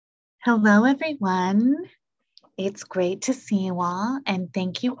Hello, everyone. It's great to see you all, and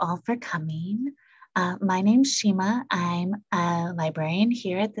thank you all for coming. My name's Shima. I'm a librarian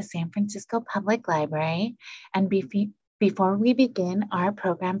here at the San Francisco Public Library. And before we begin our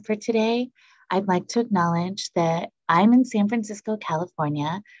program for today, I'd like to acknowledge that I'm in San Francisco,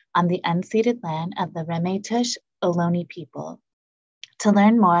 California, on the unceded land of the Ramaytush Ohlone people. To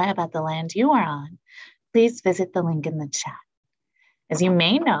learn more about the land you are on, please visit the link in the chat. As you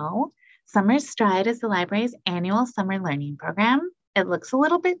may know, Summer Stride is the library's annual summer learning program. It looks a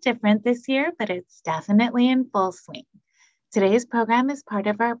little bit different this year, but it's definitely in full swing. Today's program is part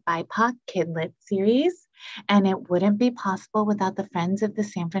of our BIPOC Kidlit series, and it wouldn't be possible without the friends of the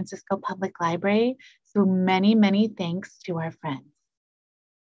San Francisco Public Library, so many, many thanks to our friends.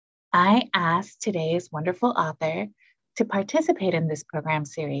 I asked today's wonderful author to participate in this program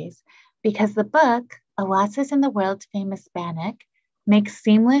series because the book, Awâsis and the World-famous Bannock, makes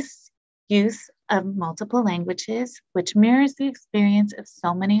seamless use of multiple languages, which mirrors the experience of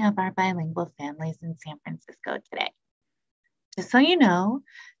so many of our bilingual families in San Francisco today. Just so you know,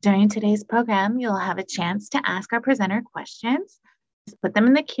 during today's program, you'll have a chance to ask our presenter questions. Just put them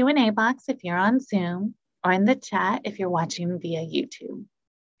in the Q&A box if you're on Zoom, or in the chat if you're watching via YouTube.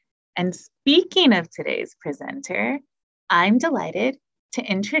 And speaking of today's presenter, I'm delighted to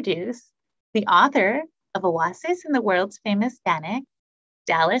introduce the author of Awâsis and the World's Famous Bannock,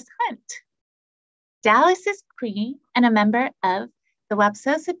 Dallas Hunt. Dallas is Cree and a member of the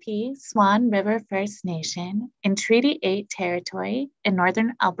Wapsipipi Swan River First Nation in Treaty 8 territory in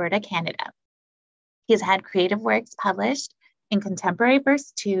northern Alberta, Canada. He has had creative works published in Contemporary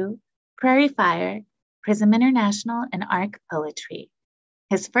Verse 2, Prairie Fire, Prism International, and Arc Poetry.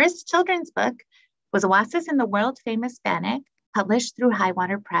 His first children's book was Awâsis and the World-famous Bannock, published through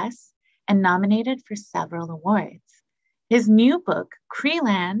Highwater Press and nominated for several awards. His new book,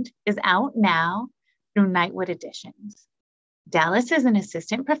 Creeland, is out now through Nightwood Editions. Dallas is an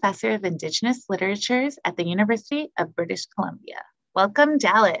assistant professor of Indigenous literatures at the University of British Columbia. Welcome,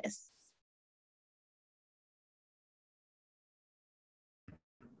 Dallas.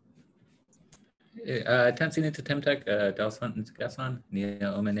 Tanzania to Temtec, Dallas Hunt and Gasan,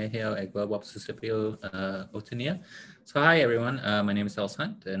 Nia Omeneheo, Egwa Wapsusipio, Otunia. So, hi everyone. My name is Dallas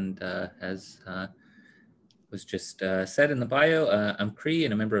Hunt, and as was just said in the bio, I'm Cree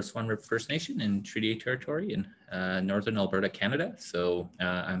and a member of Swan River First Nation in Treaty 8 territory in northern Alberta, Canada. So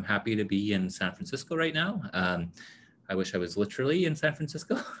I'm happy to be in San Francisco right now. I wish I was literally in San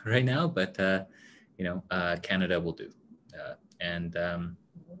Francisco right now, but Canada will do.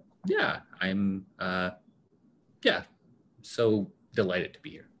 Yeah, I'm so delighted to be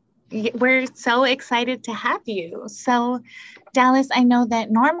here. We're so excited to have you. So, Dallas, I know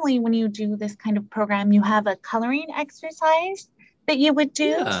that normally when you do this kind of program, you have a coloring exercise that you would do.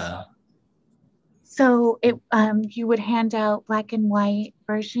 Yeah. So you would hand out black and white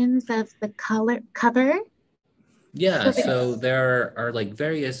versions of the cover. Yeah, so there are like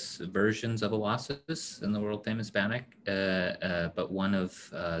various versions of Awâsis in the world-famous Bannock, but one of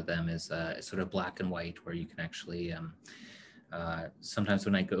them is sort of black and white, where you can actually sometimes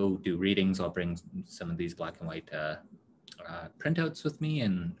when I go do readings, I'll bring some of these black and white printouts with me,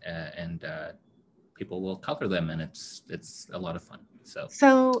 and people will color them, and it's a lot of fun.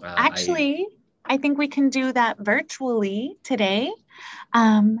 So actually, I think we can do that virtually today.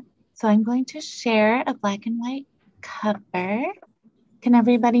 So I'm going to share a black and white cover. Can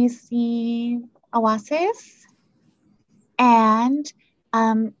everybody see Awâsis? And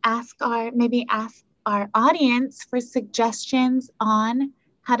ask our audience for suggestions on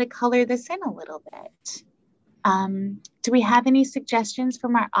how to color this in a little bit. Do we have any suggestions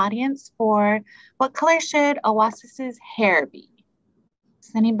from our audience for what color should Awâsis's hair be?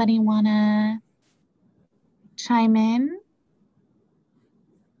 Does anybody want to chime in?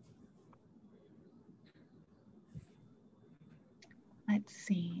 Let's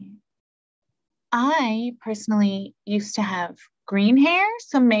see. I personally used to have green hair,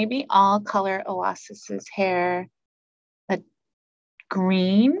 so maybe I'll color Awâsis's hair a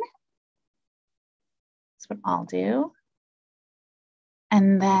green. That's what I'll do.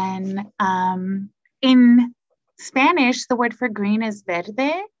 And then in Spanish, the word for green is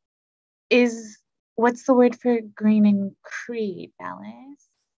verde. What's the word for green in Cree, Dallas?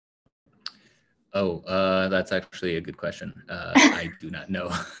 Oh, that's actually a good question. I do not know.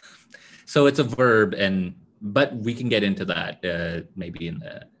 So it's a verb, but we can get into that maybe in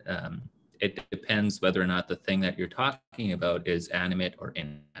the. It depends whether or not the thing that you're talking about is animate or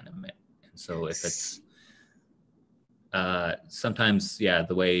inanimate. And so if it's sometimes, yeah,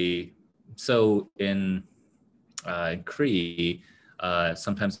 the way. So in Cree,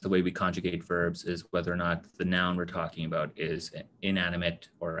 sometimes the way we conjugate verbs is whether or not the noun we're talking about is inanimate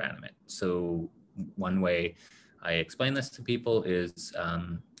or animate. So one way I explain this to people is,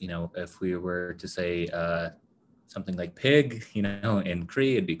 if we were to say something like pig, in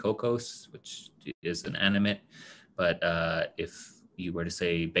Cree, it'd be kokos, which is an animate. But if you were to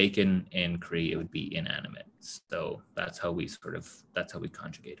say bacon in Cree, it would be inanimate. So that's how we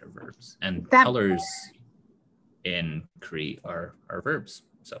conjugate our verbs. And colors in Cree are verbs.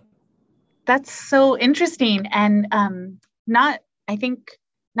 So that's so interesting, and I think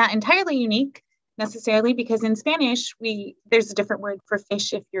not entirely unique necessarily, because in Spanish there's a different word for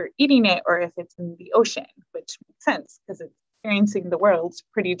fish if you're eating it or if it's in the ocean, which makes sense because it's experiencing the world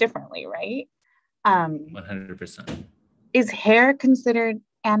pretty differently, right? 100%. Is hair considered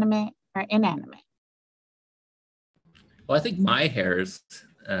animate or inanimate? Well, I think my hair is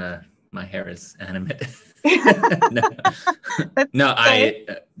animate. No,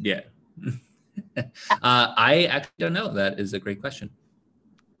 yeah. I actually don't know. That is a great question.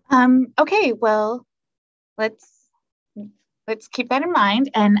 Okay, well, let's keep that in mind.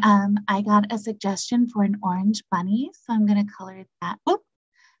 And I got a suggestion for an orange bunny, so I'm going to color that.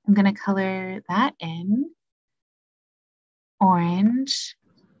 I'm going to color that in orange.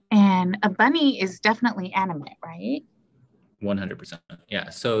 And a bunny is definitely animate, right? 100%. Yeah.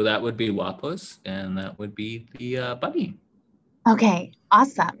 So that would be Awâsis, and that would be the bunny. Okay,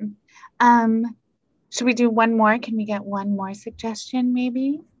 awesome. Should we do one more? Can we get one more suggestion,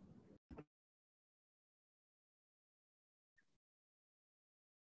 maybe?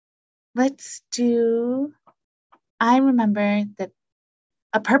 Let's do, I remember that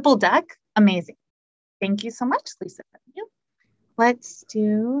a purple duck. Amazing. Thank you so much, Lisa. Let's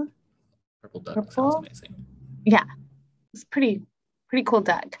do purple duck. Sounds amazing. Yeah, it's pretty cool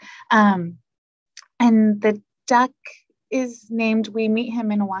duck. And the duck is named, we meet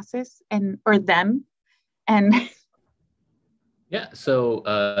him in Awâsis, or them. And yeah, so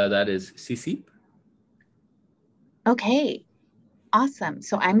that is Sisip. Okay, awesome.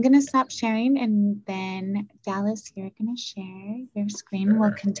 So I'm going to stop sharing, and then Dallas, you're going to share your screen. Sure.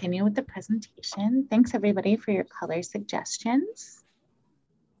 We'll continue with the presentation. Thanks everybody for your color suggestions.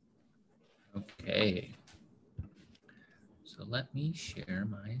 Okay. So let me share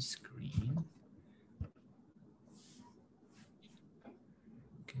my screen.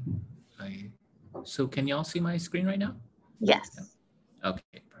 So can y'all see my screen right now? Yes.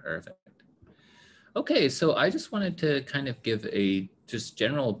 Okay, perfect. Okay, so I just wanted to kind of give a just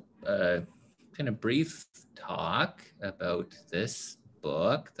general kind of brief talk about this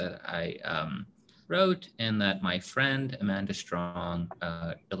book that I wrote and that my friend Amanda Strong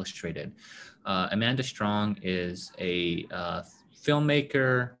illustrated. Amanda Strong is a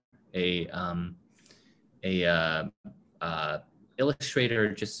filmmaker, a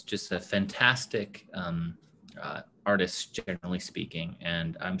illustrator, just a fantastic artist, generally speaking.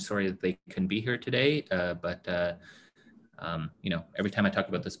 And I'm sorry that they couldn't be here today, but every time I talk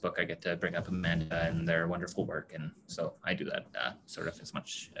about this book, I get to bring up Amanda and their wonderful work. And so I do that sort of as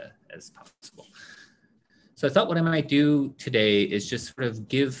much as possible. So I thought what I might do today is just sort of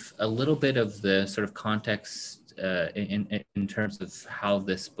give a little bit of the sort of context in terms of how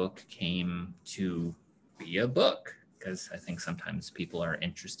this book came to be a book, because I think sometimes people are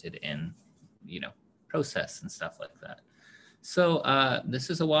interested in, process and stuff like that. So this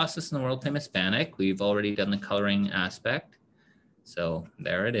is Awâsis and the World-famous Bannock. We've already done the coloring aspect. So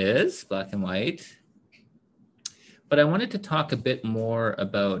there it is, black and white. But I wanted to talk a bit more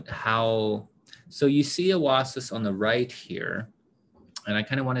about how, so you see Awâsis on the right here, and I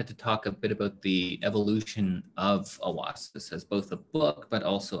kind of wanted to talk a bit about the evolution of Awâsis as both a book, but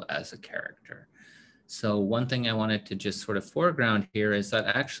also as a character. So one thing I wanted to just sort of foreground here is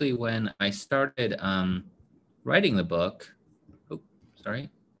that actually when I started writing the book,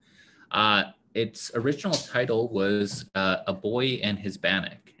 its original title was A Boy and His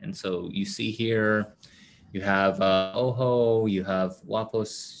Bannock. And so you see here, you have Oho, you have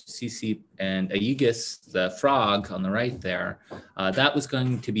Wapos, Sisip, and Awâsis, the frog on the right there. That was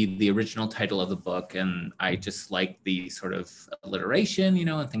going to be the original title of the book. And I just liked the sort of alliteration,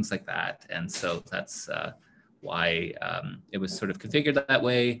 and things like that. And so that's why it was sort of configured that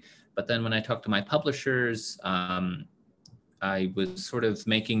way. But then when I talked to my publishers, I was sort of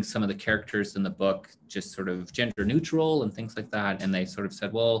making some of the characters in the book just sort of gender neutral and things like that. And they sort of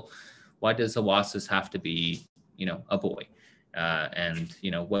said, well, why does Awâsis have to be, a boy? And,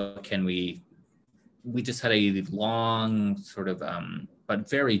 what can we just had a long sort of, but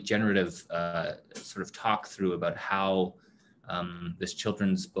very generative sort of talk through about how this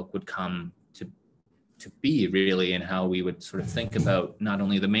children's book would come to be really, and how we would sort of think about not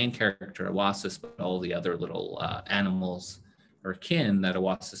only the main character Awâsis, but all the other little animals or kin that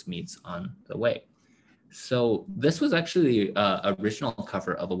Awâsis meets on the way. So this was actually the original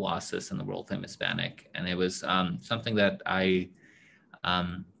cover of Awâsis in the World-famous Bannock, and it was something that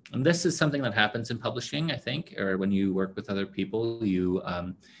and this is something that happens in publishing, I think, or when you work with other people,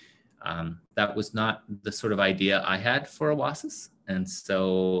 that was not the sort of idea I had for Awâsis. And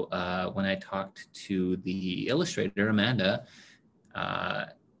so when I talked to the illustrator, Amanda,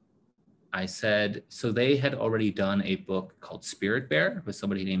 I said, so they had already done a book called Spirit Bear with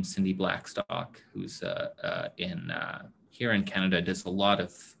somebody named Cindy Blackstock, who's here in Canada, does a lot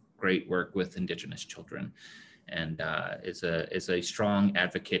of great work with Indigenous children, and is a strong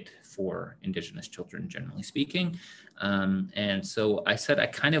advocate for Indigenous children, generally speaking. And so I said I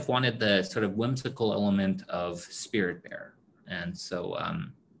kind of wanted the sort of whimsical element of Spirit Bear. And so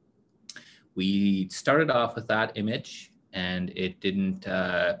we started off with that image, and it didn't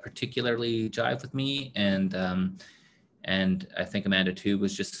particularly jive with me. And I think Amanda too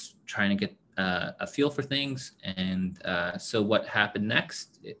was just trying to get a feel for things. And so what happened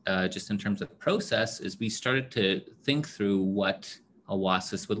next, just in terms of process, is we started to think through what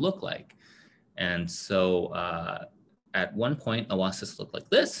Awâsis would look like. And so at one point, Awâsis looked like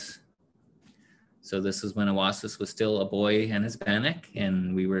this. So this is when Awâsis was still a boy and his bannock,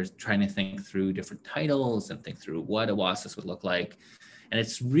 and we were trying to think through different titles and think through what Awâsis would look like. And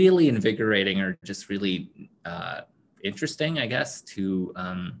it's really invigorating, or just really interesting, I guess, to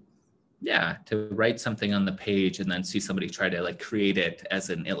write something on the page and then see somebody try to like create it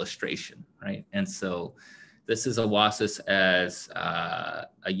as an illustration, right? And so this is Awâsis as a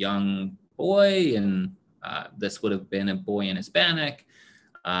young boy, and this would have been a boy in his bannock.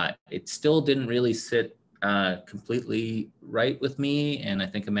 It still didn't really sit completely right with me. And I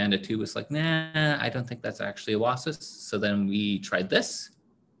think Amanda too was like, nah, I don't think that's actually Awâsis. So then we tried this.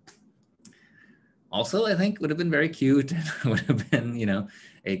 Also, I think would have been very cute, and would have been,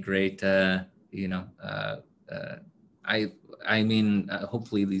 a great,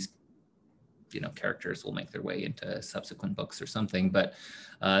 hopefully these, characters will make their way into subsequent books or something, but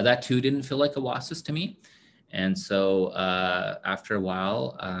that too didn't feel like Awâsis to me. And so after a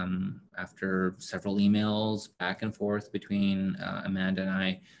while, after several emails back and forth between Amanda and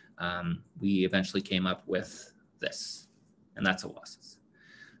I, we eventually came up with this, and that's Awâsis.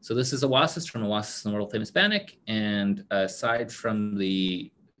 So this is Awâsis from Awâsis and the World-famous Bannock. And aside from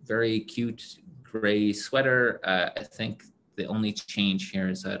the very cute gray sweater, I think the only change here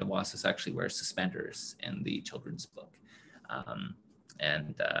is that Awâsis actually wears suspenders in the children's book.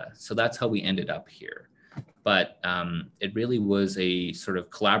 So that's how we ended up here. But it really was a sort of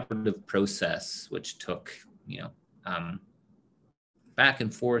collaborative process, which took, back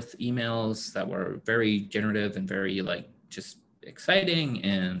and forth emails that were very generative and very just exciting.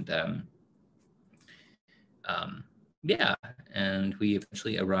 And and we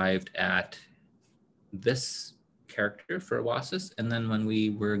eventually arrived at this character for Awâsis. And then when we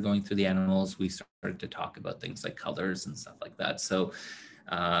were going through the animals, we started to talk about things like colors and stuff like that. So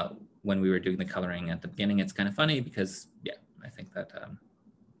when we were doing the coloring at the beginning, it's kind of funny because, I think that,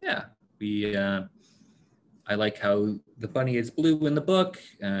 I like how the bunny is blue in the book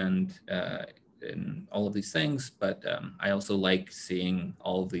and all of these things, but I also like seeing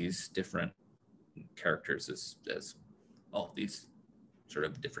all of these different characters as all these sort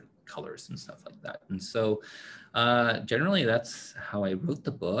of different colors and stuff like that. And so generally that's how I wrote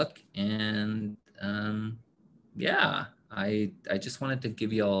the book. And I just wanted to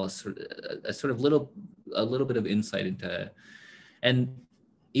give you all a little bit of insight into, and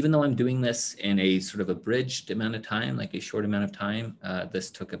even though I'm doing this in a sort of abridged amount of time, like a short amount of time, this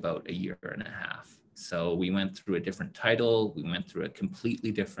took about a year and a half. So we went through a different title, we went through a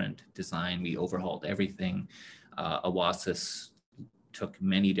completely different design, we overhauled everything. Awâsis took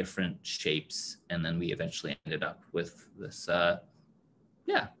many different shapes, and then we eventually ended up with this, the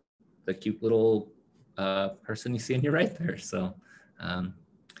cute little person you see on your right there. So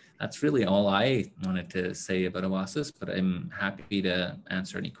that's really all I wanted to say about Awâsis, but I'm happy to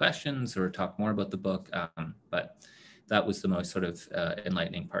answer any questions or talk more about the book. But that was the most sort of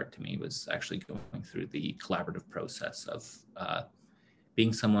enlightening part to me, was actually going through the collaborative process of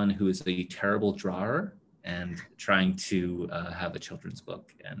being someone who is a terrible drawer and trying to have a children's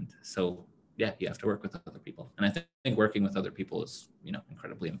book. And so, you have to work with other people. And I think working with other people is,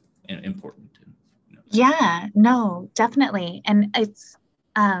 incredibly important. Yeah, no, definitely. And it's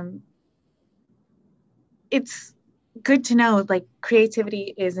good to know, like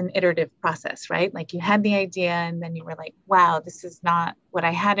creativity is an iterative process, right? Like you had the idea and then you were like, wow, this is not what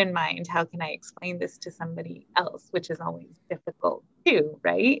I had in mind. How can I explain this to somebody else? Which is always difficult too,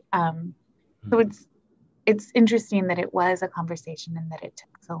 right? So it's interesting that it was a conversation and that it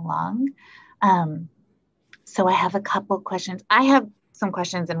took so long. Um, so I have a couple questions. I have some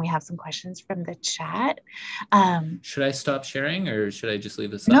questions and we have some questions from the chat. Should I stop sharing or should I just leave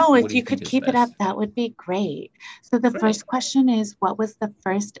this up? No, What if do you you think could is keep it up, best? that would be great. So the Great. first question is, what was the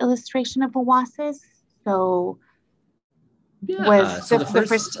first illustration of Awâsis? So Yeah. was the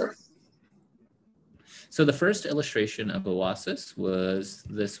first, So the first illustration of Awâsis was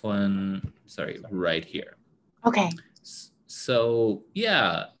this one, sorry, right here. okay. So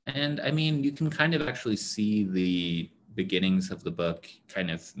yeah, and I mean, you can kind of actually see the beginnings of the book kind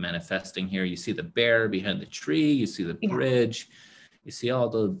of manifesting here. You see the bear behind the tree, you see the Yeah. bridge, you see all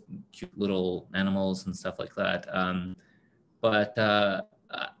the cute little animals and stuff like that. But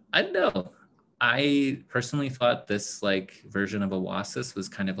I don't know. I personally thought this like version of Awâsis was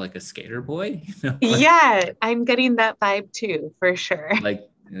kind of like a skater boy, you know, Yeah, I'm getting that vibe too, for sure. like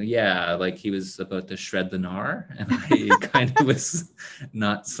yeah, like he was about to shred the gnar, and I kind of was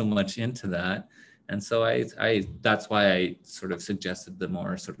not so much into that. And so I that's why I sort of suggested the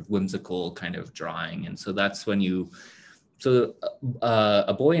more sort of whimsical kind of drawing. And so that's when you so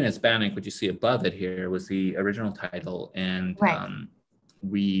A Boy in His Bannock, what you see above it here, was the original title, and Right.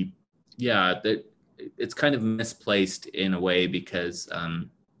 we yeah that it's kind of misplaced in a way because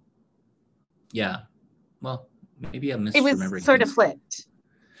yeah, well, maybe I'm It was misremembering sort of things. flipped.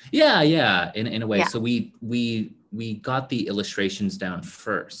 Yeah, in a way. Yeah. So we got the illustrations down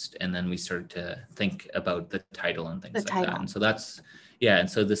first, and then we started to think about the title and The things like that. title. And so that's yeah. And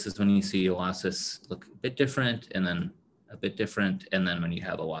so this is when you see Awâsis look a bit different, and then a bit different, and then when you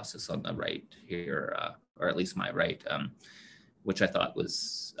have Awâsis on the right here, or at least my right, which I thought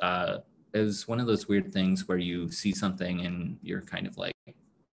was it was one of those weird things where you see something and you're kind of like,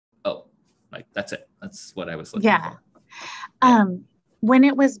 oh, like that's it. That's what I was looking Yeah. for. Yeah. When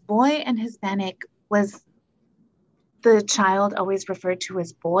it was Boy and His Bannock, was the child always referred to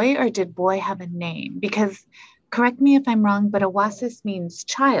as boy, or did boy have a name? Because correct me if I'm wrong, but Awâsis means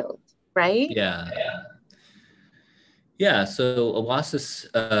child, right? Yeah. Yeah, so Awâsis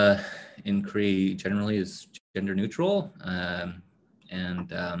in Cree generally is gender neutral.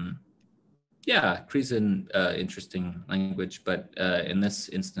 And yeah, Cree's an interesting language, but in this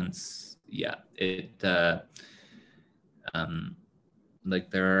instance, yeah, um,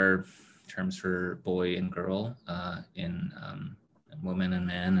 like there are terms for boy and girl in woman and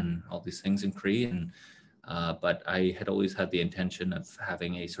man and all these things in Cree. And but I had always had the intention of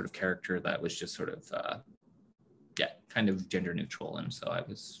having a sort of character that was just sort of yeah, kind of gender neutral. And so I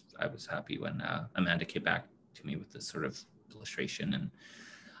was happy when Amanda came back to me with this sort of illustration. And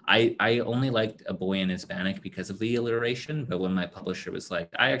I only liked A Boy in His Bannock because of the alliteration, but when my publisher was like,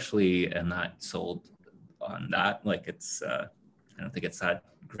 I actually am not sold on that, like it's I don't think it's that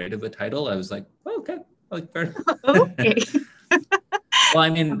great of a title, I was like, oh, okay, like fair. Okay. Well, I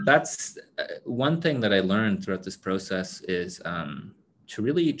mean, that's one thing that I learned throughout this process is to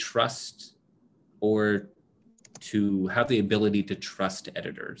really trust, or to have the ability to trust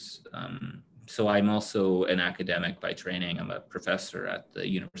editors. So I'm also an academic by training. I'm a professor at the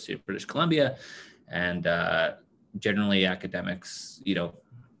University of British Columbia, and generally academics, you know,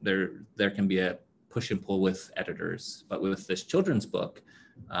 there can be a push and pull with editors. But with this children's book,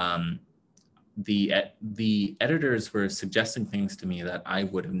 the editors were suggesting things to me that I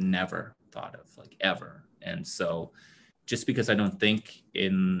would have never thought of, like ever. And so, just because I don't think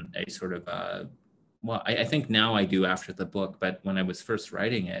in a sort of well, I think now I do after the book, but when I was first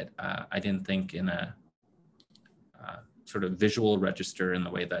writing it, I didn't think in a sort of visual register in the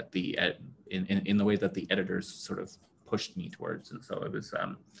way that in the way that the editors sort of pushed me towards. And so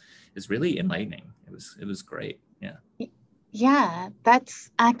it's really enlightening. It was great. Yeah. Yeah, that's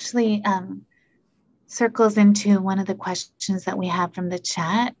actually circles into one of the questions that we have from the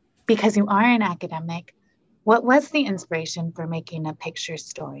chat. Because you are an academic, what was the inspiration for making a picture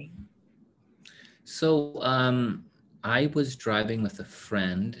story? So I was driving with a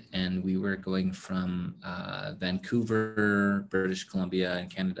friend, and we were going from Vancouver, British Columbia, in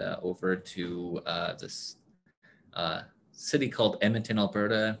Canada, over to this city called Edmonton,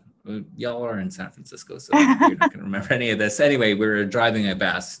 Alberta. Y'all are in San Francisco, so you're not going to remember any of this. Anyway, we were driving a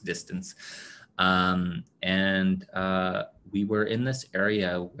vast distance, and we were in this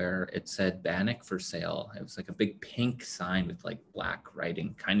area where it said Bannock for sale. It was like a big pink sign with like black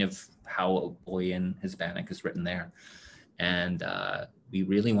writing, kind of how A Boy in His Bannock is written there. And we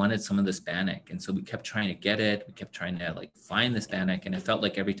really wanted some of this bannock. And so we kept trying to get it. We kept trying to like find this bannock. And it felt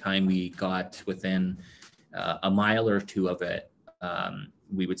like every time we got within a mile or two of it,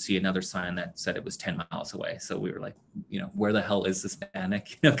 we would see another sign that said it was 10 miles away. So we were like, where the hell is this bannock,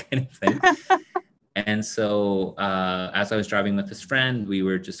 kind of thing. And so as I was driving with this friend, we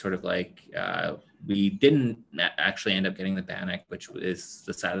were just sort of like, we didn't actually end up getting the bannock, which is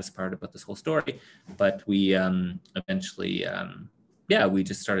the saddest part about this whole story. But we eventually, we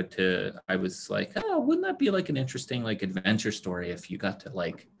just started to, I was like, oh, wouldn't that be like an interesting like adventure story if you got to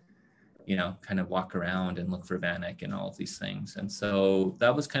like, kind of walk around and look for bannock and all of these things. And so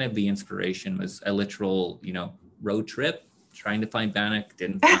that was kind of the inspiration, was a literal, road trip trying to find bannock,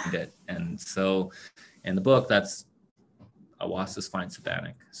 didn't find it. And so in the book, that's Awâsis finds the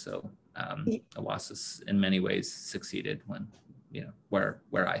bannock. So Awâsis in many ways succeeded when, where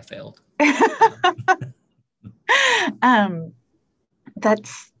I failed.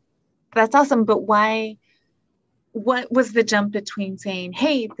 That's awesome. But why? What was the jump between saying,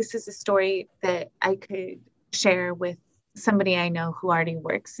 hey, this is a story that I could share with somebody I know who already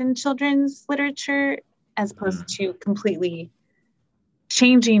works in children's literature, as opposed to completely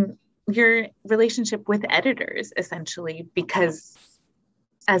changing your relationship with editors, essentially? Because,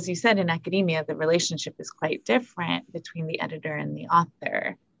 as you said, in academia, the relationship is quite different between the editor and the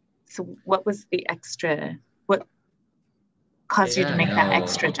author. So what was the extra, what caused you to make that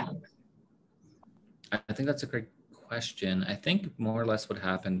extra jump? I think that's a great question. I think more or less what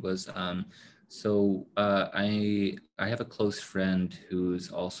happened was, I have a close friend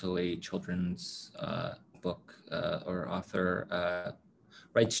who's also a children's book or author,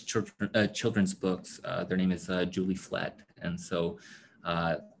 writes children's books. Their name is Julie Flett. And so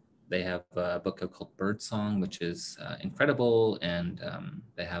they have a book called Birdsong, which is incredible. And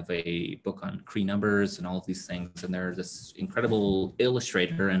they have a book on Cree numbers and all of these things. And they're this incredible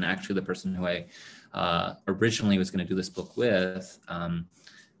illustrator, and actually the person who I originally was going to do this book with.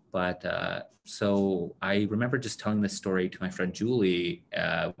 So I remember just telling this story to my friend Julie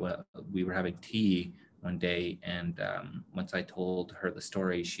when we were having tea one day. And once I told her the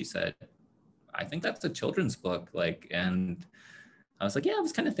story, she said, I think that's a children's book. And I was like, yeah, I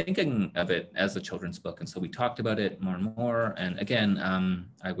was kind of thinking of it as a children's book. And so we talked about it more and more. And again,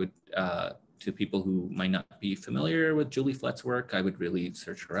 I would, to people who might not be familiar with Julie Flett's work, I would really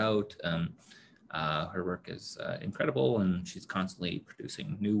search her out. Her work is incredible, and she's constantly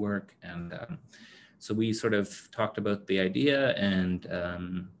producing new work. And so we sort of talked about the idea,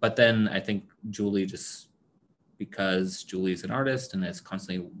 and but then I think Julie, just because Julie's an artist and is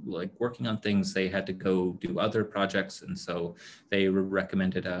constantly like working on things, they had to go do other projects, and so they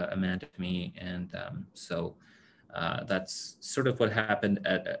recommended Amanda to me, and so that's sort of what happened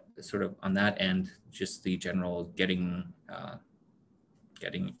at sort of on that end, just the general getting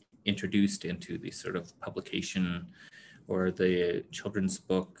introduced into the sort of publication or the children's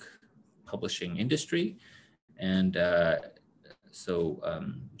book publishing industry. And so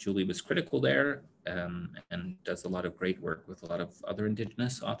Julie was critical there, and does a lot of great work with a lot of other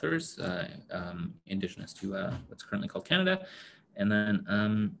Indigenous authors, Indigenous to what's currently called Canada. And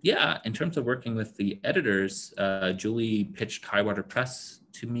then, in terms of working with the editors, Julie pitched Highwater Press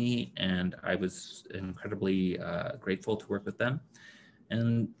to me, and I was incredibly grateful to work with them.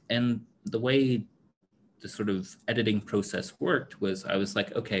 And the way the sort of editing process worked was, I was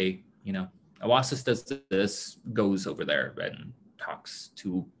like, okay, Awâsis does this, goes over there and talks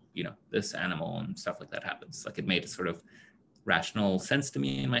to, this animal, and stuff like that happens. Like, it made a sort of rational sense to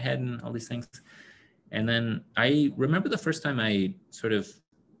me in my head and all these things. And then I remember the first time I sort of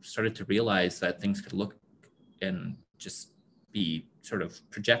started to realize that things could look and just be sort of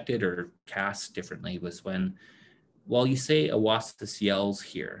projected or cast differently was when, well, you say Awâsis yells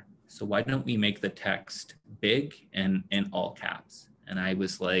here, so why don't we make the text big and in all caps? And I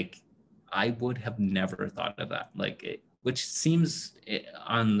was like, I would have never thought of that. Which seems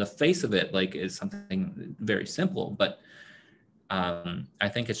on the face of it like is something very simple, but I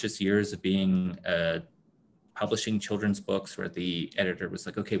think it's just years of being publishing children's books where the editor was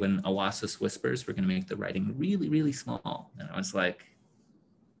like, okay, when Awâsis whispers, we're going to make the writing really, really small. And I was like,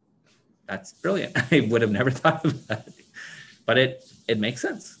 that's brilliant. I would have never thought of that, but it makes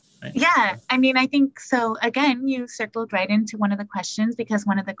sense. Right? Yeah, I mean, I think so. Again, you circled right into one of the questions, because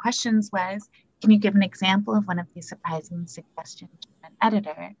one of the questions was, can you give an example of one of these surprising suggestions from an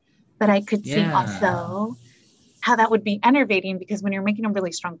editor? But I could see also how that would be enervating, because when you're making a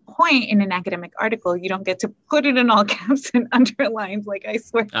really strong point in an academic article, you don't get to put it in all caps and underlines. Like, I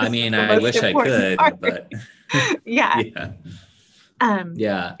swear. I mean, I wish I could, but yeah.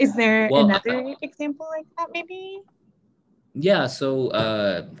 Yeah. Is there another example like that, maybe? Yeah,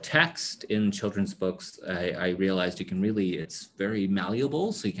 so text in children's books, I realized you can really, it's very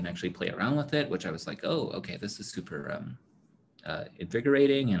malleable, so you can actually play around with it, which I was like, oh, okay, this is super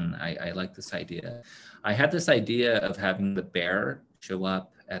invigorating, and I like this idea. I had this idea of having the bear show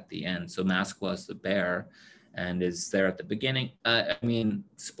up at the end. So Mask was the bear and is there at the beginning. I mean,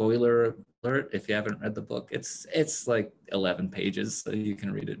 spoiler alert, if you haven't read the book, it's like 11 pages, so you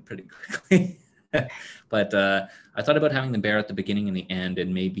can read it pretty quickly. But I thought about having the bear at the beginning and the end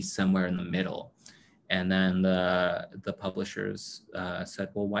and maybe somewhere in the middle. And then the publishers said,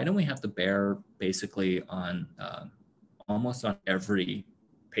 well, why don't we have the bear basically on almost on every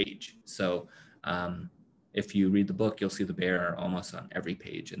page? So if you read the book, you'll see the bear almost on every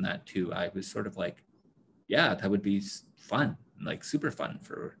page. And that too, I was sort of like, yeah, that would be fun, like super fun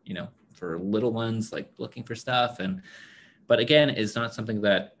for, you know, for little ones, like looking for stuff. And but again, it's not something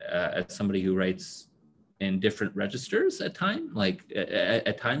that as somebody who writes in different registers at times,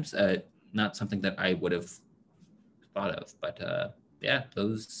 not something that I would have thought of. But yeah,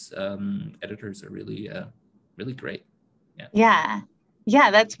 those editors are really, really great. Yeah. Yeah.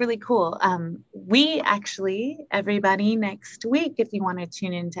 Yeah, that's really cool. We actually, everybody, next week, if you want to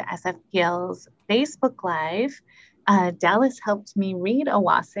tune into SFPL's Facebook Live, Dallas helped me read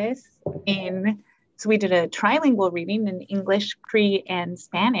Awâsis in, so we did a trilingual reading in English, Cree, and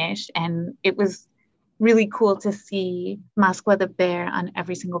Spanish, and it was really cool to see Masqua the bear on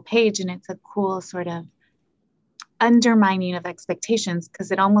every single page, and it's a cool sort of undermining of expectations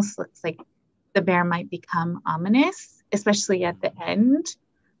because it almost looks like the bear might become ominous, especially at the end.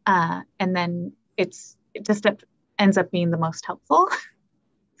 And then it just ends up being the most helpful.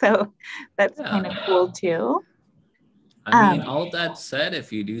 So that's kind of cool too. I mean, all that said,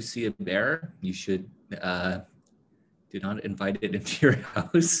 if you do see a bear, you should do not invite it into your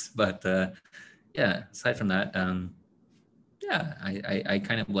house. But yeah, aside from that, yeah, I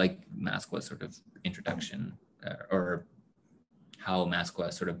kind of like Masqua's sort of introduction or how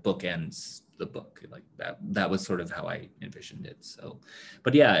Masqua sort of bookends the book. Like that was sort of how I envisioned it. So,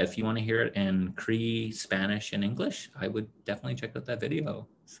 but yeah, if you want to hear it in Cree, Spanish, and English, I would definitely check out that video.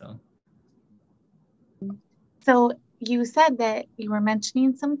 So you said that you were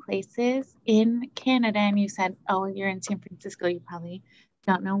mentioning some places in Canada, and you said, oh, you're in San Francisco. You probably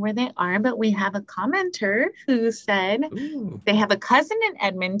don't know where they are, but we have a commenter who said they have a cousin in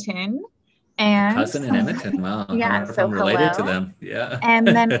Edmonton. And cousin in Edmonton. Wow. Yeah, I wonder if so I'm related to hello. them. Yeah. And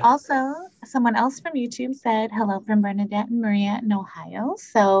then also someone else from YouTube said hello from Bernadette and Maria in Ohio.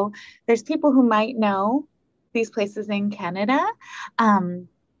 So there's people who might know these places in Canada.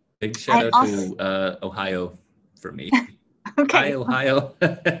 Big shout out to Ohio for me. Okay. Hi, Ohio.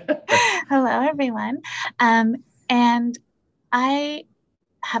 Hello, everyone. And I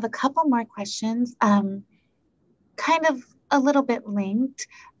have a couple more questions, kind of a little bit linked.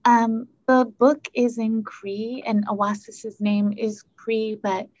 The book is in Cree, and Awâsis's name is Cree,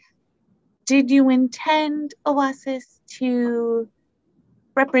 but did you intend Awâsis to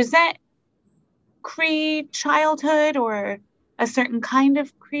represent Cree childhood or a certain kind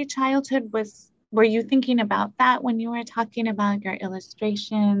of Cree childhood? Were you thinking about that when you were talking about your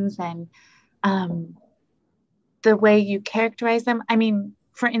illustrations and um, the way you characterize them? I mean,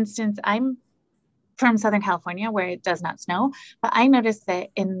 for instance, I'm from Southern California where it does not snow, but I noticed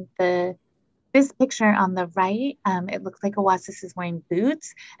that in this picture on the right, it looks like Awâsis is wearing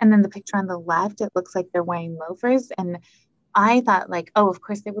boots, and then the picture on the left, it looks like they're wearing loafers. And I thought, like, oh, of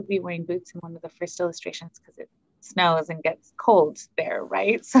course they would be wearing boots in one of the first illustrations because it snows and gets cold there,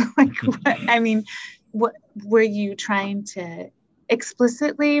 right? So, like, I mean, what were you trying to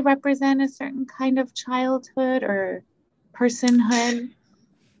explicitly represent a certain kind of childhood or personhood?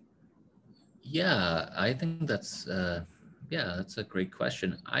 Yeah, I think that's that's a great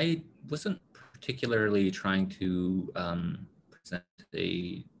question. I wasn't particularly trying to present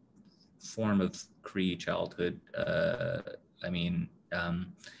a form of Cree childhood. I mean,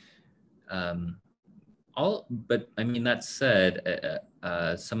 but I mean, that said,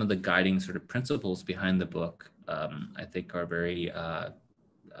 some of the guiding sort of principles behind the book, I think are very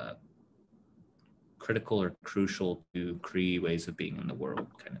critical or crucial to Cree ways of being in the world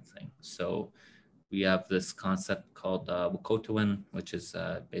kind of thing. So we have this concept called Wokotowin, which is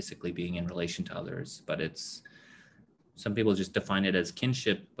basically being in relation to others, but some people just define it as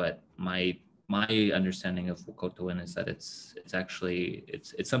kinship, but my understanding of Wokotowin is that it's actually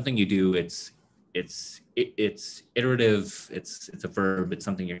it's something you do. It's iterative. It's a verb. It's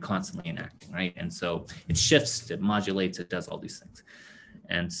something you're constantly enacting, right? And so it shifts, it modulates, it does all these things.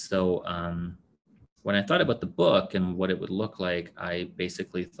 And so when I thought about the book and what it would look like, I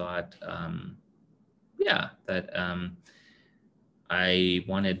basically thought, that I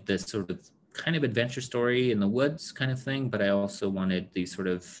wanted this sort of kind of adventure story in the woods kind of thing, but I also wanted these sort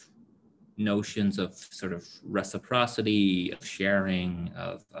of notions of sort of reciprocity, of sharing,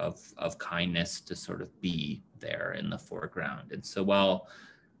 of kindness to sort of be there in the foreground. And so while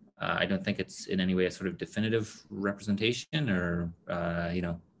I don't think it's in any way a sort of definitive representation or,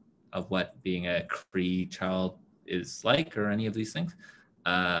 of what being a Cree child is like or any of these things,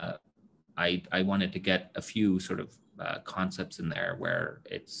 I wanted to get a few sort of concepts in there where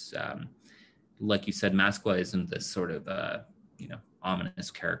it's, like you said, Masqua isn't this sort of, ominous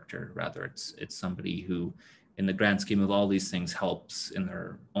character. Rather, it's somebody who, in the grand scheme of all these things, helps in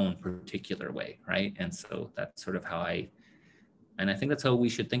their own particular way, right? And so that's sort of how I think that's how we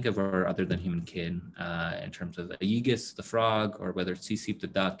should think of our other than human kin, in terms of Awâsis, the frog, or whether it's Seaseep the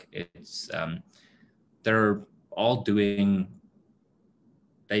duck. It's they're all doing.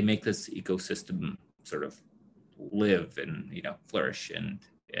 They make this ecosystem sort of live and flourish, and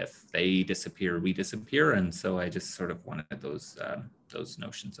if they disappear, we disappear. And so I just sort of wanted those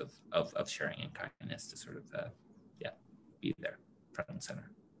notions of sharing and kindness to sort of be there front and center.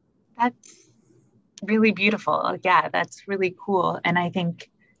 That's really beautiful. Yeah, that's really cool. And I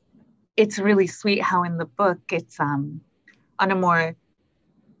think it's really sweet how in the book it's on a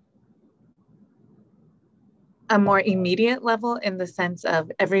more immediate level, in the sense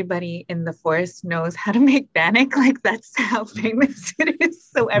of everybody in the forest knows how to make bannock. Like, that's how famous it is.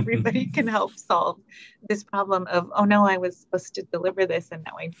 So everybody can help solve this problem of, oh no, I was supposed to deliver this and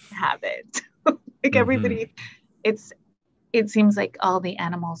now I don't have it. Like, everybody, it seems like all the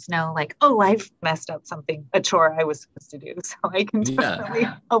animals know, like, oh, I've messed up something, a chore I was supposed to do. So I can definitely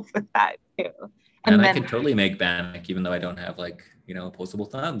help with that too. And then, I can totally make bannock, even though I don't have opposable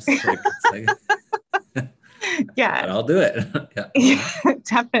thumbs. Like, yeah, but I'll do it. Yeah,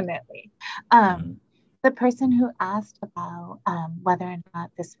 definitely. The person who asked about whether or not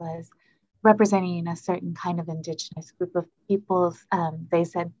this was representing a certain kind of Indigenous group of peoples, they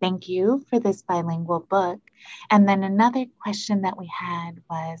said, thank you for this bilingual book. And then another question that we had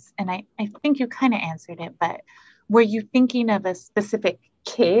was, and I think you kind of answered it, but were you thinking of a specific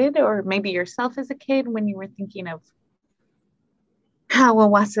kid, or maybe yourself as a kid, when you were thinking of how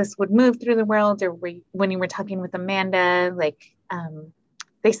Awâsis would move through the world, or when you were talking with Amanda, like,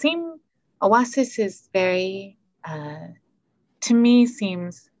 they seem, Awâsis is very, to me,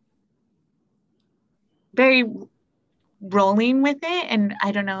 seems very rolling with it. And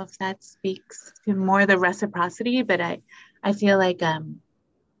I don't know if that speaks to more the reciprocity, but I feel like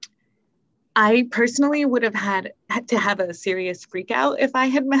I personally would have had to have a serious freak out if I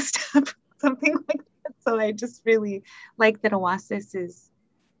had messed up something like that. So I just really like that Awâsis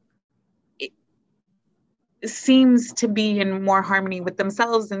seems to be in more harmony with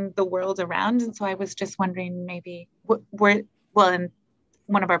themselves and the world around. And so I was just wondering, maybe, and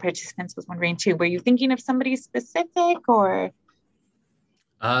one of our participants was wondering too, were you thinking of somebody specific, or?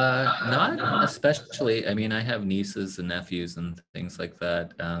 Not especially. I mean, I have nieces and nephews and things like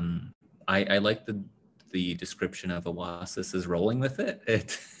that. I like the description of Awâsis as rolling with it.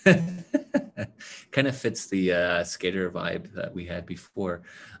 It kind of fits the skater vibe that we had before.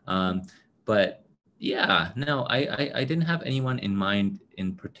 But yeah, no, I didn't have anyone in mind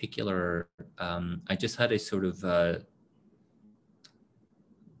in particular. I just had a sort of,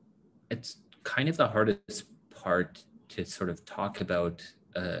 it's kind of the hardest part to sort of talk about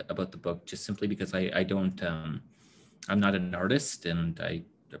the book, just simply because I don't, I'm not an artist, and I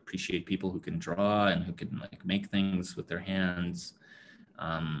appreciate people who can draw and who can like make things with their hands.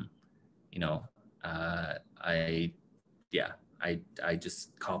 I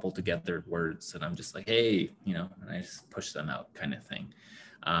just cobble together words, and I'm just like, hey, and I just push them out, kind of thing.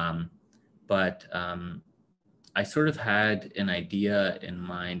 But I sort of had an idea in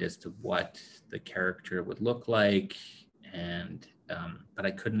mind as to what the character would look like, and but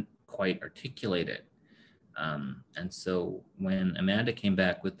I couldn't quite articulate it. And so when Amanda came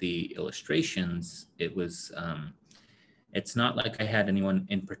back with the illustrations, it was, it's not like I had anyone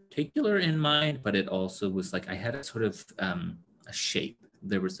in particular in mind, but it also was like I had a sort of a shape.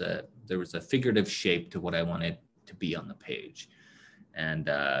 There was a figurative shape to what I wanted to be on the page, and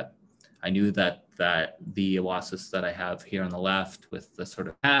I knew that the Awâsis that I have here on the left with the sort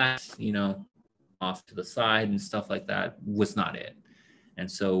of hat, off to the side and stuff like that was not it. And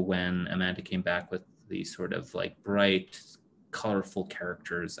so when Amanda came back with these sort of like bright, colorful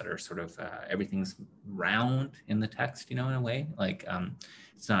characters that are sort of everything's round in the text, in a way, like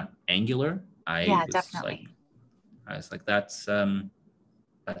it's not angular. Definitely. I was like, that's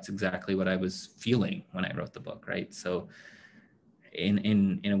exactly what I was feeling when I wrote the book, right? So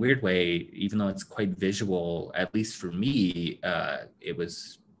in a weird way, even though it's quite visual, at least for me, it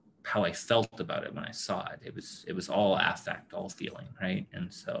was how I felt about it when I saw it. It was all affect, all feeling, right?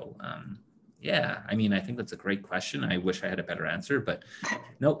 And so, yeah, I mean, I think that's a great question. I wish I had a better answer, but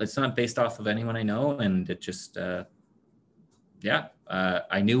no, it's not based off of anyone I know, and it just, yeah,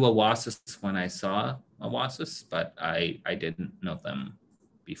 I knew Awâsis when I saw Awâsis, but I didn't know them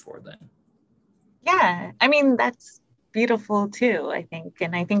before then. Yeah, I mean, that's beautiful too, I think.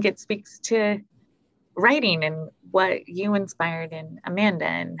 And I think it speaks to writing and what you inspired in Amanda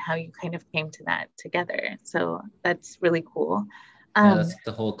and how you kind of came to that together. So that's really cool. Yeah, Um, that's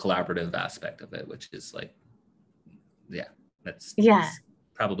the whole collaborative aspect of it, which is like, yeah, yeah, that's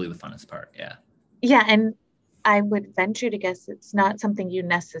probably the funnest part. Yeah. yeah. And I would venture to guess it's not something you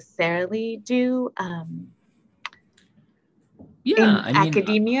necessarily do Yeah, in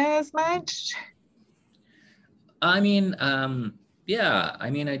academia as much. Yeah,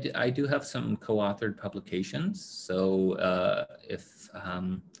 I do have some co-authored publications. So if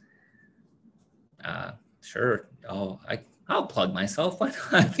sure, I'll plug myself. Why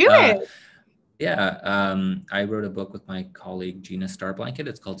not? Do it. Yeah, I wrote a book with my colleague Gina Starblanket.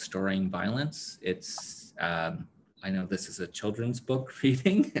 It's called Storing Violence. It's I know this is a children's book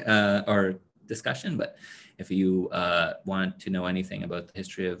reading or discussion, but if you want to know anything about the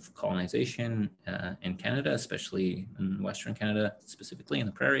history of colonization in Canada, especially in Western Canada, specifically in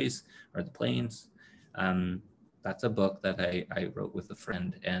the prairies or the plains, that's a book that I wrote with a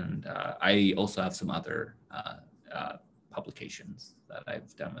friend. And I also have some other publications that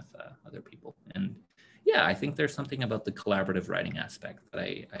I've done with other people. And yeah, I think there's something about the collaborative writing aspect that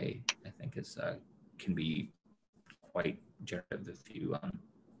I think is can be quite generative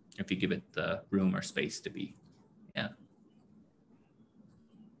if you give it the room or space to be. Yeah.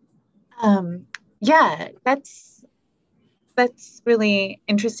 Yeah, that's really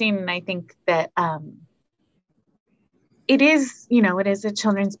interesting. And I think that it is, it is a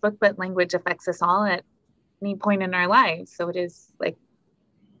children's book, but language affects us all at any point in our lives. So it is like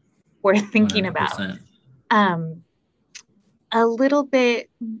worth thinking about. 100%. Um, a little bit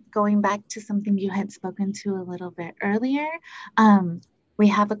going back to something you had spoken to a little bit earlier. We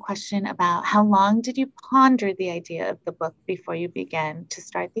have a question about how long did you ponder the idea of the book before you began to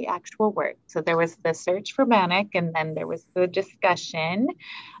start the actual work? So there was the search for Bannock, and then there was the discussion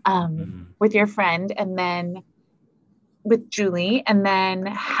with your friend, and then with Julie, and then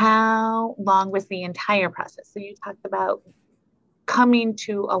how long was the entire process? So you talked about coming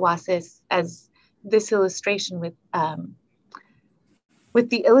to Awâsis as this illustration with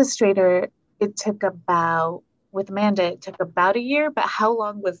the illustrator. It took about with Amanda, it took about a year. But how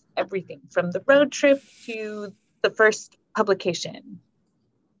long was everything from the road trip to the first publication?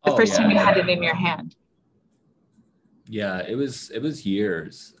 The first time you had it in your hand. Yeah, it was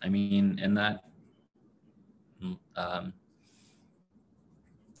years. I mean, and that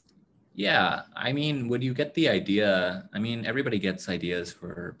yeah, I mean, would you get the idea? I mean, everybody gets ideas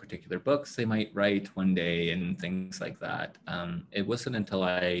for particular books they might write one day and things like that. It wasn't until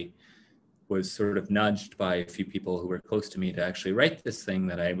I was sort of nudged by a few people who were close to me to actually write this thing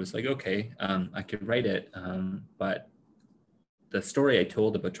that I was like, okay, I could write it. But the story I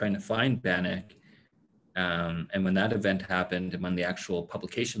told about trying to find Bannock, and when that event happened and when the actual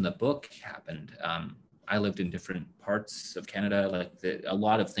publication of the book happened, I lived in different parts of Canada. Like a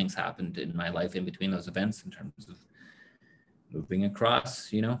lot of things happened in my life in between those events in terms of moving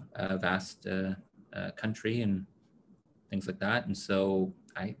across, a vast country and things like that. And so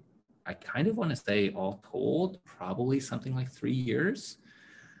I kind of want to say all told, probably something like 3 years.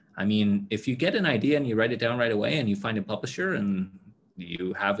 I mean, if you get an idea and you write it down right away and you find a publisher and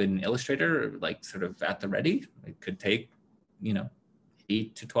you have an illustrator like sort of at the ready, it could take,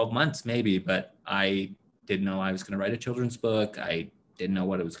 8 to 12 months maybe, but I didn't know I was going to write a children's book. I didn't know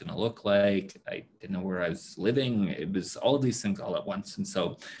what it was going to look like. I didn't know where I was living. It was all of these things all at once. And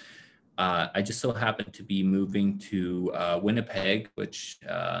so I just so happened to be moving to Winnipeg, which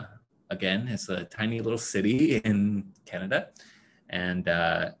again is a tiny little city in Canada. And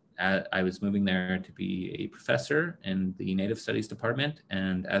I was moving there to be a professor in the Native Studies department.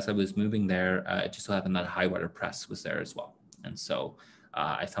 And as I was moving there, it just so happened that Highwater Press was there as well. And so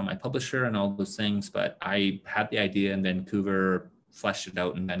I found my publisher and all those things, but I had the idea in Vancouver, fleshed it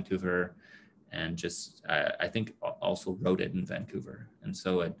out in Vancouver, and just, I think also wrote it in Vancouver. And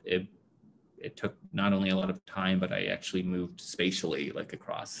so it took not only a lot of time, but I actually moved spatially, like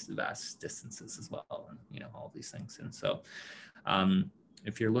across vast distances as well, and all these things. And so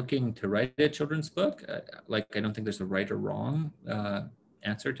if you're looking to write a children's book, I don't think there's a right or wrong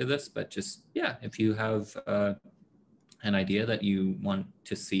answer to this, but just, yeah, if you have an idea that you want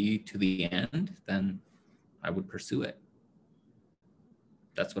to see to the end, then I would pursue it.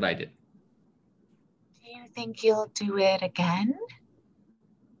 That's what I did. Do you think you'll do it again?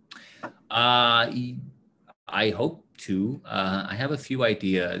 I hope to. I have a few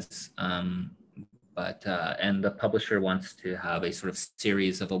ideas, but and the publisher wants to have a sort of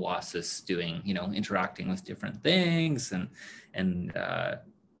series of Awâsis doing, interacting with different things, and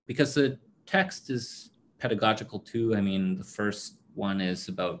because the text is pedagogical too. I mean, the first one is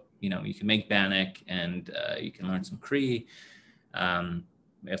about, you can make Bannock and you can learn some Cree.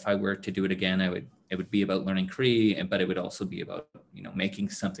 If I were to do it again, it would be about learning Cree, but it would also be about, making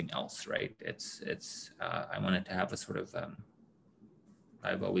something else, right? I wanted to have a sort of,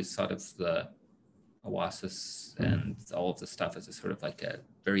 I've always thought of the Awâsis and all of the stuff as a sort of like a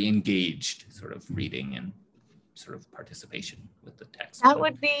very engaged sort of reading and sort of participation with the text. That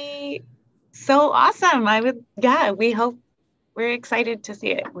would be so awesome. We're excited to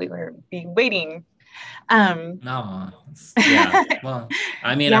see it. We were waiting. No, yeah. Well,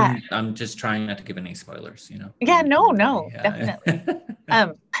 I mean, yeah. I'm just trying not to give any spoilers, Yeah, no, definitely.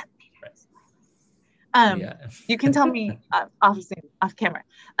 Yeah. You can tell me off Zoom, off camera.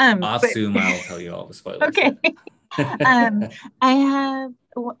 Zoom, I'll tell you all the spoilers. Okay. I have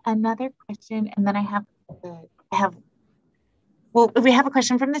another question, and then we have a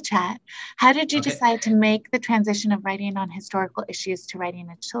question from the chat. How did you decide to make the transition of writing on historical issues to writing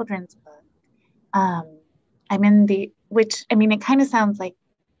a children's book? It kind of sounds like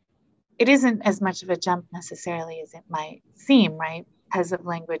it isn't as much of a jump necessarily as it might seem, right? Because of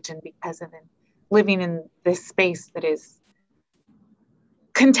language and because of living in this space that is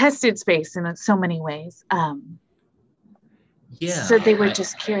contested space in so many ways. So they were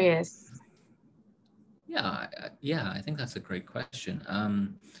just curious. Yeah, I think that's a great question.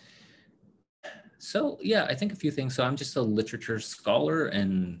 So yeah, I think a few things. So I'm just a literature scholar,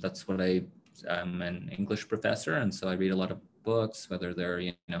 and that's what I'm an English professor, and so I read a lot of books, whether they're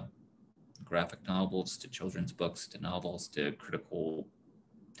graphic novels to children's books to novels to critical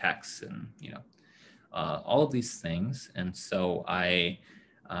texts, and all of these things. And so I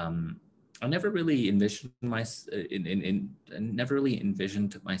never really envisioned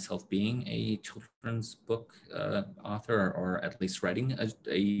myself being a children's book author, or at least writing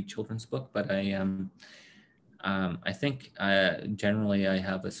a children's book. But I think generally I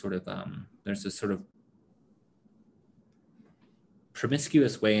have a sort of there's a sort of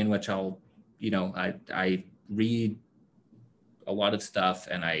promiscuous way in which I'll I read a lot of stuff,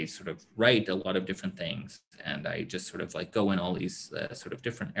 and I sort of write a lot of different things, and I just sort of like go in all these sort of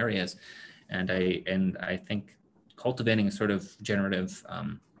different areas, and I think cultivating a sort of generative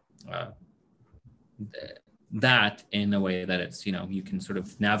that in a way that it's you can sort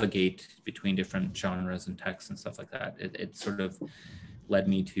of navigate between different genres and texts and stuff like that. It sort of led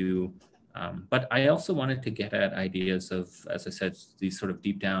me to. But I also wanted to get at ideas of, as I said, these sort of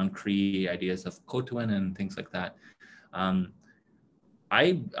deep down Cree ideas of Kotuan and things like that.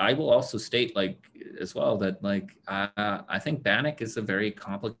 I will also state as well that I think Bannock is a very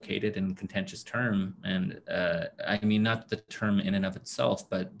complicated and contentious term, and I mean not the term in and of itself,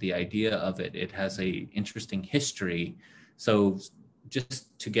 but the idea of it. It has a interesting history. So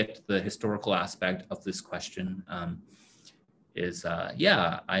just to get to the historical aspect of this question,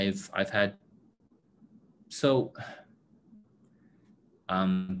 I've had so.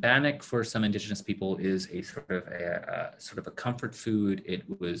 Bannock for some Indigenous people is a sort of a comfort food. It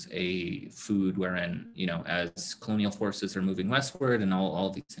was a food wherein, as colonial forces are moving westward and all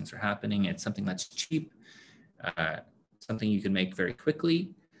of these things are happening, it's something that's cheap, something you can make very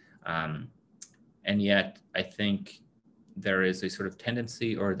quickly. And yet I think there is a sort of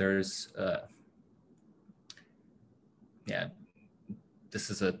tendency, or there's, this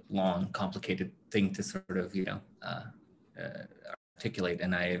is a long, complicated thing to sort of, articulate,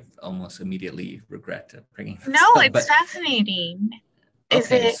 and I almost immediately regret bringing this up. It's fascinating.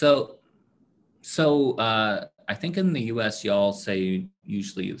 So I think in the US y'all say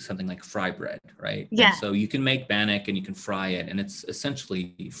usually something like fry bread, right? Yeah. And so you can make Bannock and you can fry it, and it's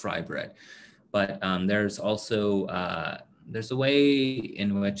essentially fry bread. But there's also there's a way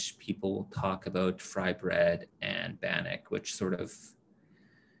in which people talk about fry bread and Bannock, which sort of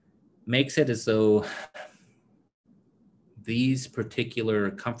makes it as though these particular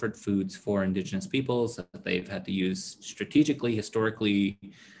comfort foods for Indigenous peoples that they've had to use strategically, historically,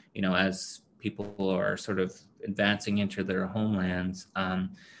 as people are sort of advancing into their homelands.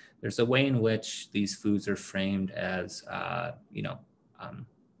 There's a way in which these foods are framed as, they're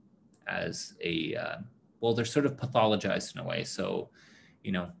sort of pathologized in a way. So,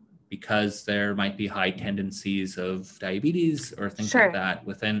 because there might be high tendencies of diabetes or things like that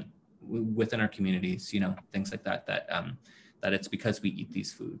within our communities, things like that, that it's because we eat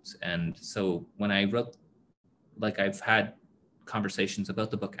these foods. And so when I wrote, like, I've had conversations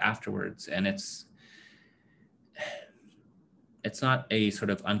about the book afterwards, and it's not a sort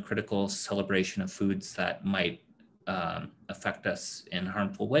of uncritical celebration of foods that might affect us in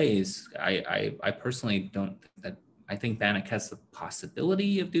harmful ways. I personally don't think that. I think Bannock has the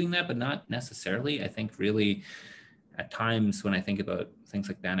possibility of doing that, but not necessarily. I think really at times when I think about things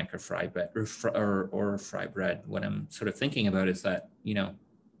like Bannock or fry bread or fry bread, what I'm sort of thinking about is that,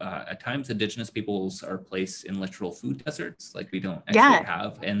 at times Indigenous peoples are placed in literal food deserts, like we don't actually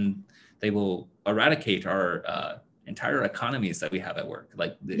have, and they will eradicate our entire economies that we have at work,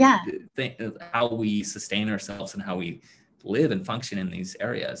 like how we sustain ourselves and how we live and function in these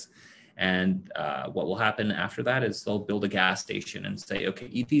areas. And what will happen after that is they'll build a gas station and say, okay,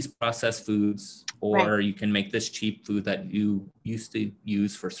 eat these processed foods, or you can make this cheap food that you used to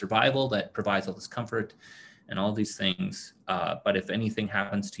use for survival that provides all this comfort and all these things. But if anything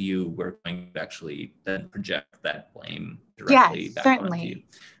happens to you, we're going to actually then project that blame directly back onto you.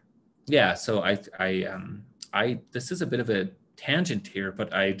 Yeah, so I this is a bit of a tangent here,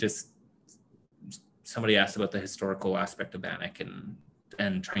 but somebody asked about the historical aspect of Bannock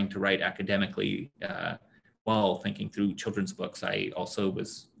and trying to write academically while thinking through children's books. I also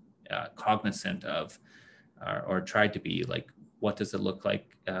was cognizant of, or tried to be like, what does it look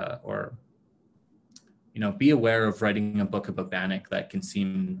like, or be aware of writing a book about Bannock that can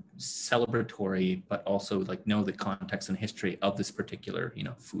seem celebratory, but also like know the context and history of this particular,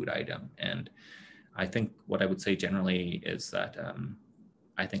 food item. And I think what I would say generally is that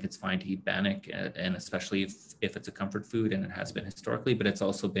I think it's fine to eat Bannock, and especially if it's a comfort food, and it has been historically, but it's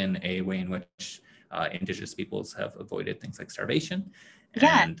also been a way in which Indigenous peoples have avoided things like starvation.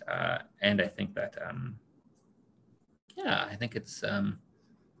 And I think that, I think it's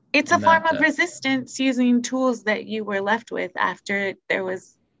a form of resistance using tools that you were left with after there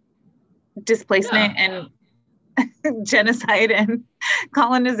was displacement and genocide and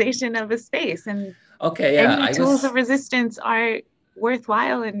colonization of a space. And any tools of resistance are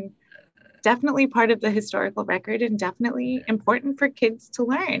worthwhile and definitely part of the historical record, and definitely important for kids to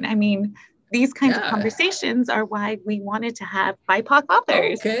learn. I mean, these kinds of conversations are why we wanted to have BIPOC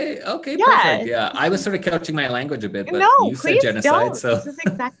authors. Okay, perfect. Yeah, I was sort of couching my language a bit, but you said genocide, don't. so this is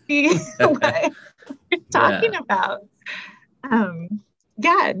exactly what we're talking about. I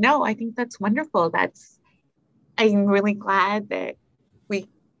think that's wonderful. I'm really glad that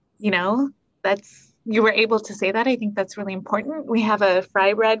you were able to say that. I think that's really important. We have a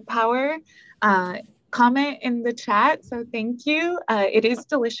fry bread power comment in the chat, so thank you. It is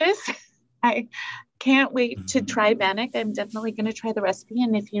delicious. I can't wait to try Bannock. I'm definitely going to try the recipe.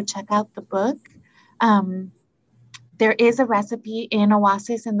 And if you check out the book, there is a recipe in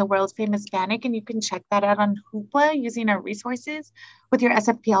Awâsis in the world-famous Bannock, and you can check that out on Hoopla using our resources with your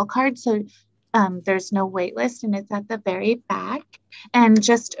SFPL card. So there's no wait list, and it's at the very back. And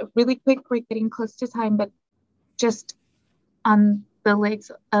just really quick, we're getting close to time, but just on the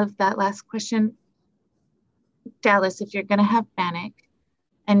legs of that last question, Dallas, if you're going to have Bannock,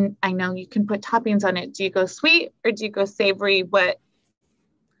 and I know you can put toppings on it, do you go sweet or do you go savory? What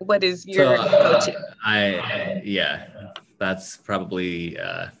is your go-to? That's probably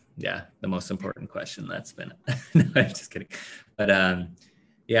the most important question that's been. No, I'm just kidding. But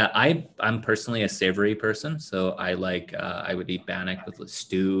I'm personally a savory person, so I like I would eat Bannock with a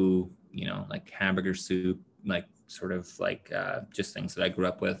stew, like hamburger soup, like sort of like just things that I grew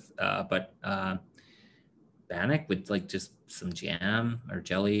up with. But Bannock with like just some jam or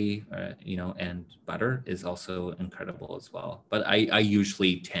jelly, and butter is also incredible as well. But I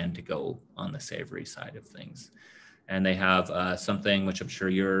usually tend to go on the savory side of things. And they have something which I'm sure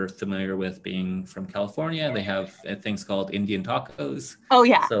you're familiar with, being from California. They have things called Indian tacos. Oh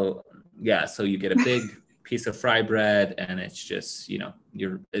yeah. So you get a big piece of fry bread, and it's just,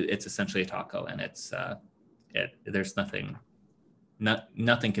 it's essentially a taco, and it's there's nothing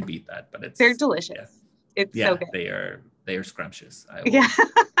can beat that. But they're delicious. Yeah. It's so good. They are scrumptious.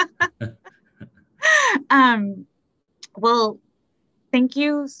 Well, thank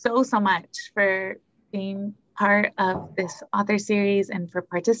you so much for being part of this author series and for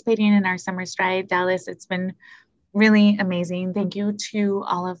participating in our summer stride, Dallas. It's been really amazing. Thank you to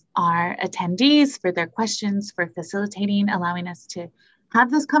all of our attendees for their questions, for facilitating, allowing us to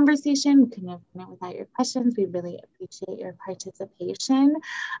have this conversation. We couldn't have done it without your questions. We really appreciate your participation.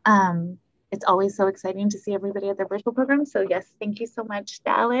 It's always so exciting to see everybody at their virtual program. So yes, thank you so much,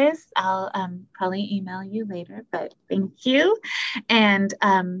 Dallas. I'll probably email you later, but thank you. And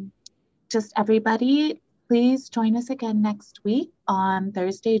just everybody, please join us again next week on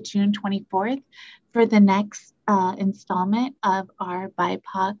Thursday, June 24th for the next installment of our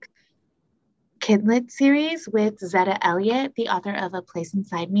BIPOC Kidlit series with Zetta Elliott, the author of A Place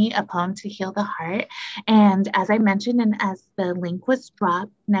Inside Me, A Poem to Heal the Heart. And as I mentioned, and as the link was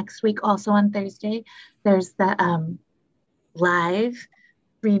dropped, next week also on Thursday, there's the live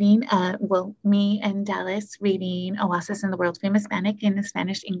reading, me and Dallas reading Awâsis and the World-famous Bannock in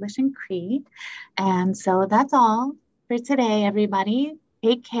Spanish, English, and Cree. And so that's all for today, everybody.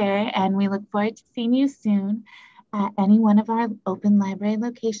 Take care, and we look forward to seeing you soon at any one of our open library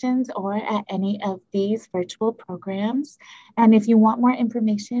locations or at any of these virtual programs. And if you want more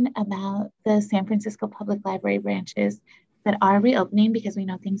information about the San Francisco Public Library branches that are reopening, because we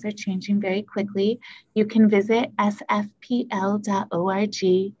know things are changing very quickly, you can visit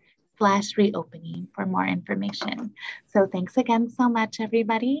sfpl.org/reopening for more information. So thanks again so much,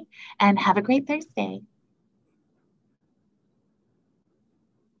 everybody, and have a great Thursday.